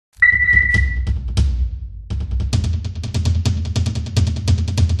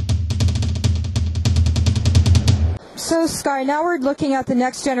So, Sky, now we're looking at the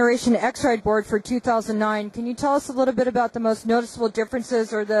next generation X-Ride board for 2009. Can you tell us a little bit about the most noticeable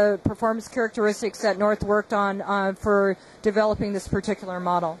differences or the performance characteristics that North worked on for developing this particular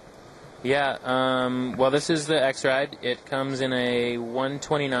model? Yeah, well, this is the X-Ride. It comes in a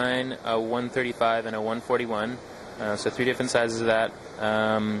 129, a 135, and a 141, so 3 different sizes of that.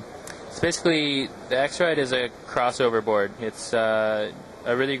 It's basically, the X-Ride is a crossover board. It's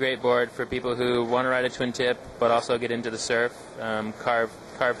a really great board for people who want to ride a twin tip but also get into the surf, carve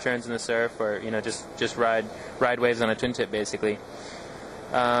turns in the surf, or just ride waves on a twin tip basically.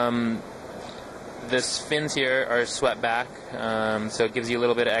 This fins here are swept back, so it gives you a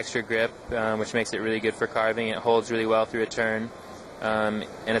little bit of extra grip, which makes it really good for carving. It holds really well through a turn, and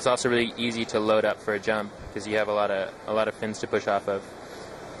it's also really easy to load up for a jump because you have a lot of fins to push off of.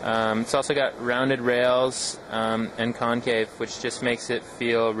 It's also got rounded rails and concave, which just makes it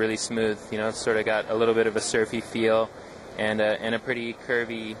feel really smooth. It's sort of got a little bit of a surfy feel and a pretty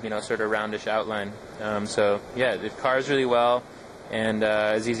curvy, sort of roundish outline. So yeah, it carves really well and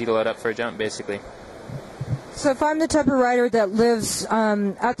is easy to load up for a jump, basically. So if I'm the type of rider that lives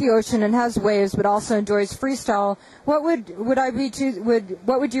at the ocean and has waves but also enjoys freestyle, what would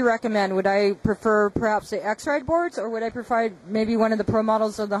you recommend? Would I prefer perhaps the X-Ride boards, or would I prefer maybe one of the pro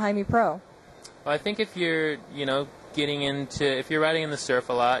models of the Jaime Pro? Well, I think if you're if you're riding in the surf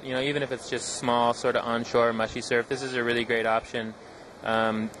a lot, even if it's just small, sort of onshore mushy surf, this is a really great option.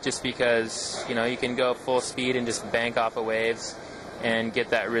 Just because you can go full speed and just bank off of waves and get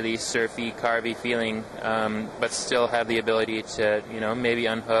that really surfy, carvy feeling, but still have the ability to, maybe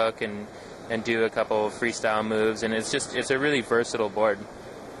unhook and do a couple of freestyle moves. And it's a really versatile board.